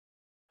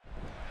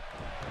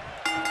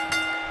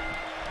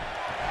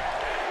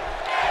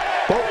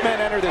Both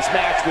men enter this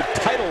match with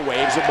tidal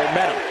waves of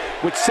momentum,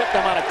 which set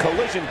them on a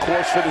collision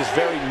course for this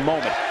very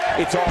moment.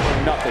 It's all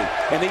or nothing,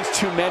 and these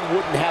two men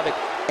wouldn't have it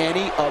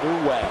any other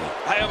way.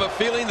 I have a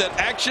feeling that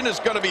action is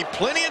going to be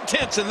plenty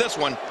intense in this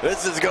one.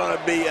 This is going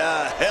to be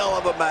a hell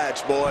of a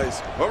match,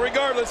 boys. But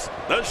regardless,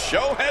 the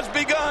show has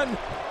begun.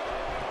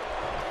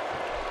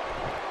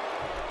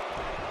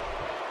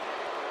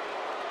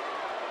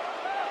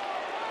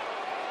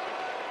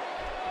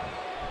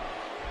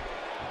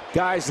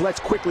 Guys, let's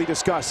quickly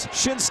discuss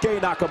Shinsuke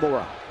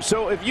Nakamura.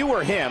 So if you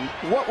were him,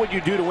 what would you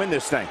do to win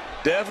this thing?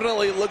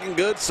 Definitely looking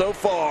good so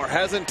far.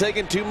 Hasn't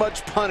taken too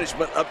much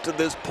punishment up to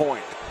this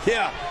point.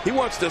 Yeah, he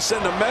wants to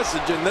send a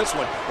message in this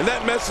one. And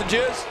that message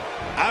is,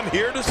 I'm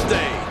here to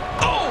stay.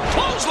 Oh,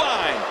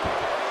 clothesline!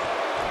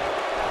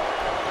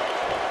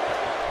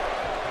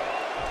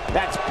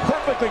 That's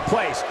perfectly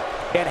placed.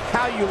 And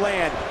how you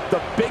land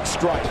the big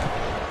strike.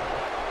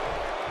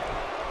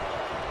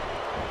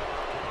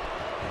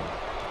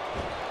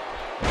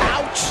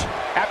 Ouch!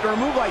 After a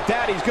move like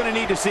that, he's going to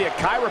need to see a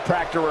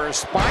chiropractor or a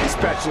spine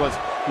specialist,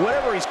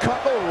 whatever he's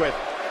comfortable with.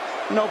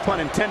 No pun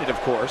intended, of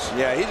course.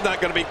 Yeah, he's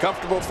not going to be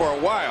comfortable for a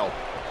while.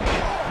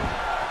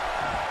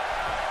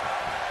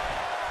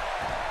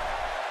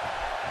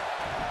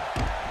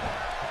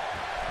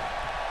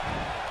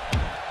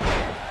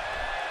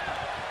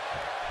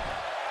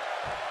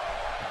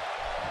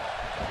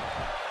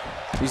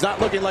 He's not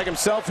looking like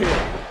himself here.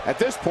 At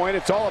this point,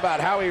 it's all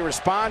about how he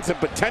responds and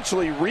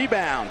potentially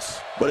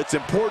rebounds. But it's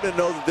important to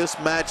know that this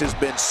match has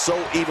been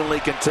so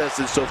evenly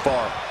contested so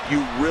far. You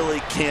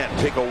really can't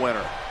pick a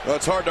winner. Well,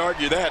 it's hard to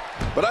argue that,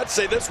 but I'd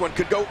say this one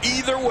could go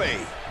either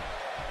way.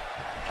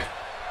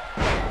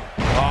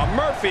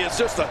 Murphy is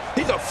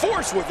he's a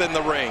force within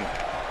the ring.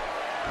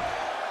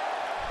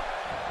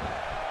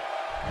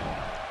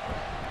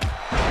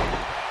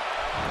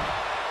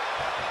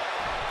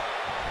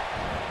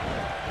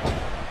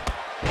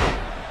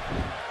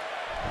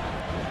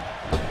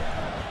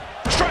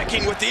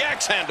 Striking with the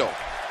axe handle.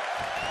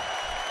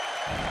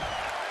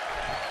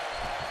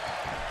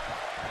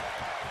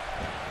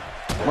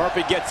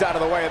 Murphy gets out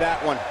of the way of that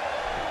one.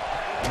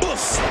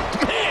 Oof,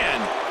 man!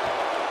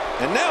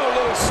 And now a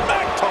little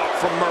smack talk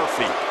from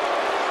Murphy.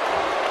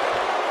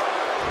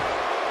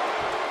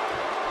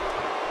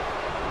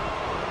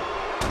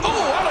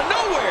 Oh, out of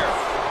nowhere!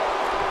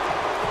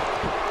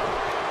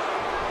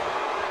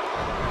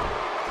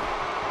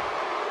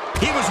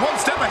 He was one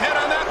step ahead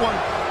on that one.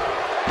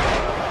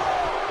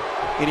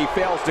 And he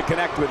fails to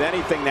connect with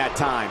anything that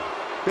time.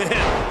 Man,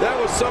 that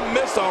was some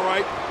miss, all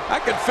right. I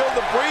can feel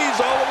the breeze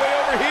all the way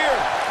over here.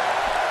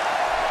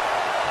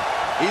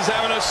 He's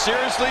having a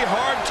seriously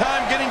hard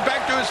time getting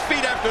back to his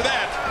feet after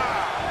that.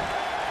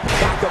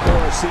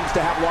 Nakamura seems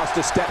to have lost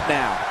a step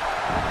now,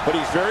 but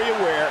he's very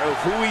aware of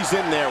who he's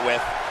in there with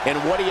and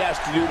what he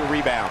has to do to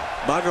rebound.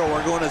 Michael,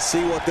 we're going to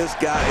see what this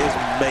guy is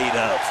made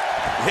of.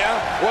 Yeah,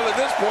 well, at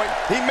this point,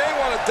 he may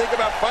want to think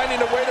about finding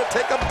a way to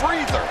take a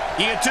breather.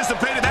 He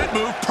anticipated that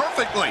move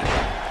perfectly.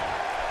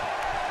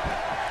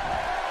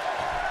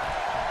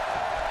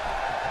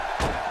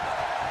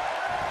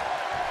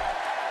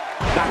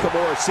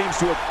 Nakamura seems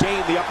to have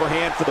gained the upper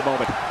hand for the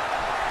moment.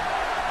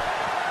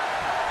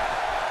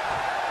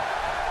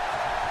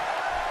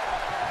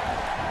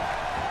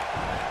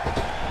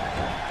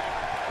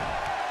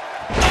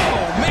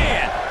 Oh,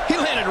 man! He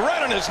landed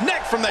right on his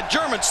neck from that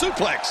German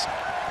suplex.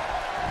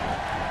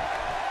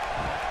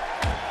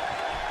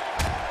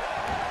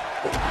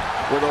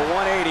 With a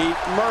 180,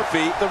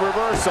 Murphy, the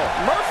reversal.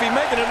 Murphy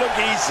making it look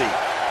easy.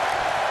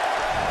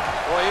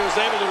 Boy, he was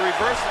able to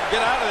reverse and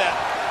get out of that.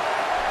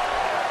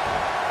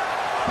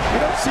 You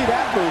don't see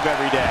that move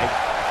every day.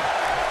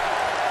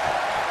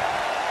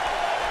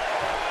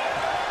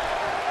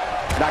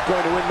 Not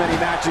going to win many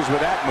matches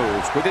with that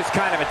move. With this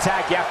kind of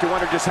attack, you have to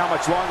wonder just how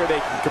much longer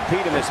they can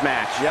compete in this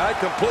match. Yeah, I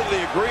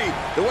completely agree.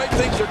 The way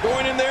things are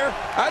going in there,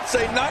 I'd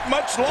say not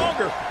much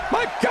longer.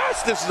 My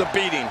gosh, this is a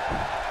beating.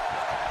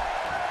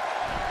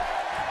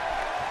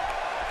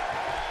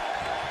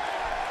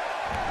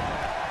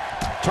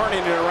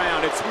 Turning it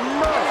around, it's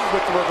Murph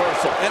with the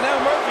reversal. And now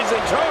Murphy's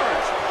in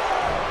charge.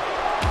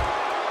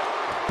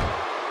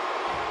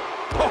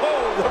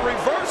 Oh, the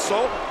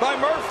reversal by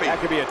Murphy. That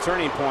could be a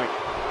turning point.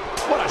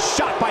 What a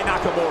shot by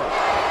Nakamura.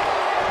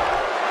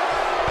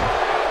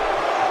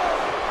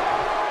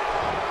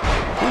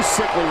 He's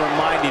simply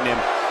reminding him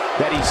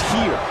that he's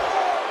here.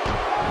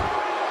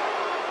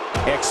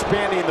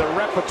 Expanding the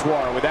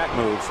repertoire with that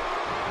move.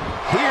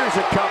 Here's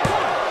a cover.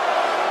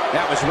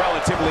 That was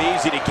relatively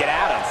easy to get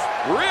out of.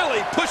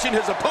 Really pushing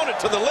his opponent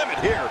to the limit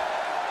here.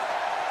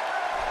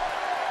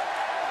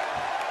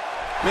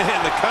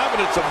 Man, the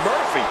confidence of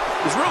Murphy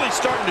is really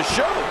starting to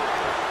show.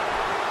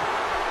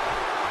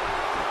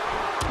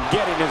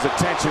 Getting his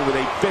attention with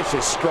a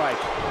vicious strike.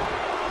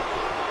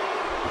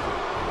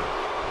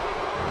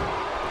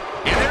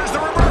 And there's the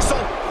reversal.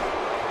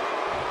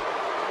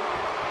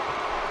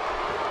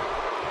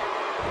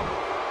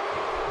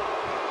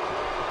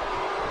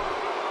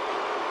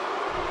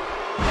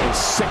 A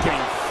sick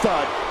sickening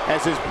thud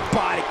as his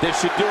body. This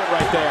should do it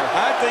right there.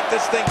 I think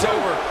this thing's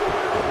over.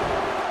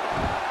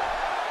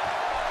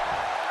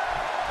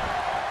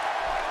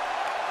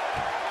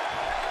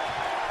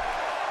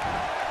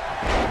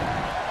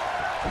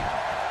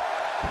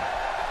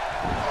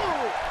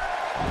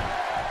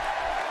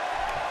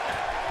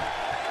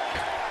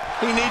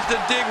 He needs to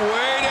dig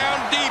way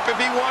down deep if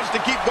he wants to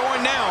keep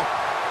going now.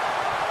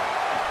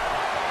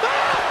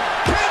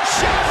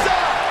 Kinshasa!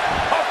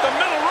 Off the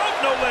middle rope,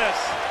 no less.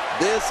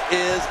 This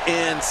is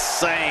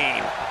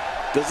insane.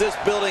 Does this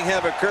building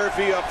have a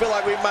curfew? I feel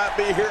like we might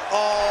be here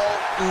all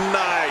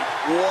night.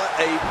 What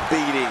a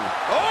beating.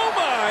 Oh,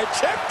 my.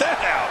 Check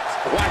that out.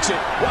 Watch it.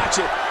 Watch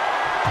it.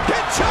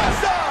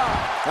 Kinshasa!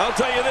 I'll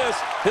tell you this.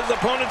 His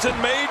opponent's in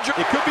major.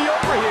 It could be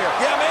over here.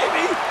 Yeah,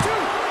 maybe.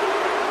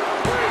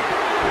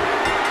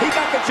 He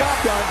got the job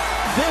done.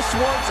 This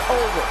one's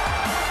over.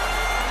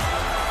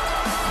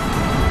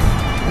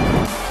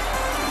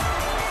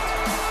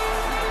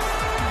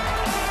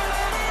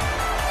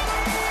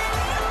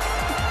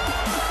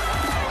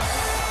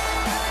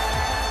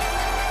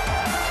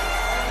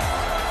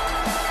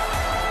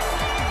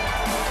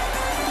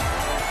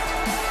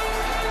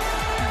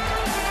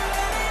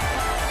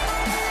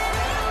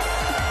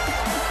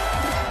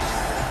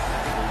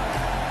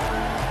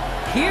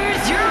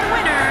 Here's your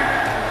winner,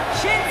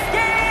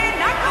 Shinsuke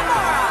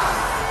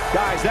Nakamura.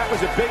 Guys, that was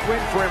a big win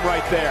for him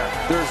right there.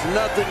 There's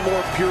nothing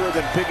more pure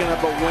than picking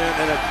up a win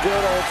in a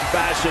good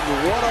old-fashioned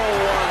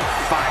one-on-one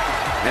fight.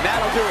 And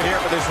that'll do it here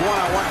for this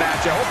one-on-one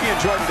match. I hope you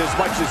enjoyed it as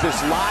much as this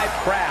live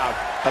crowd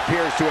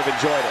appears to have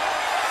enjoyed it.